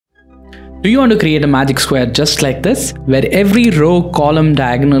Do you want to create a magic square just like this, where every row, column,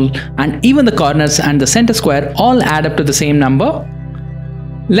 diagonal, and even the corners and the center square all add up to the same number?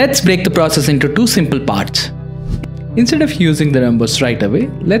 Let's break the process into two simple parts. Instead of using the numbers right away,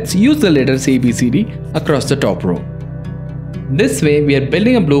 let's use the letters A, B, C, D across the top row. This way, we are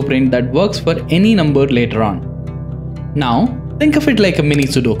building a blueprint that works for any number later on. Now, think of it like a mini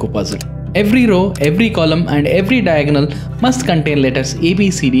Sudoku puzzle. Every row, every column, and every diagonal must contain letters A,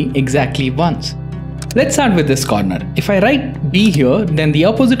 B, C, D exactly once. Let's start with this corner. If I write B here, then the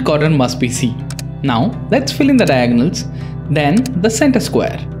opposite corner must be C. Now, let's fill in the diagonals, then the center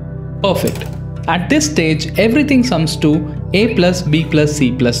square. Perfect. At this stage, everything sums to A plus B plus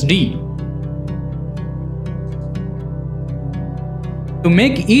C plus D. To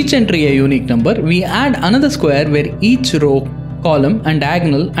make each entry a unique number, we add another square where each row, column and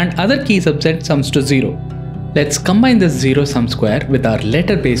diagonal and other key subset sums to 0. Let's combine this zero sum square with our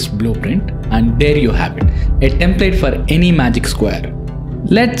letter-based blueprint, and there you have it, a template for any magic square.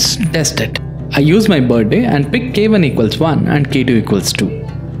 Let's test it. I use my birthday and pick k1 equals 1 and k2 equals 2.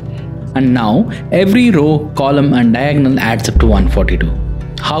 And now every row, column and diagonal adds up to 142.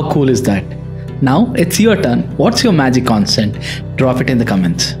 How cool is that? Now it's your turn. What's your magic constant? Drop it in the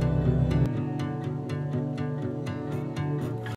comments.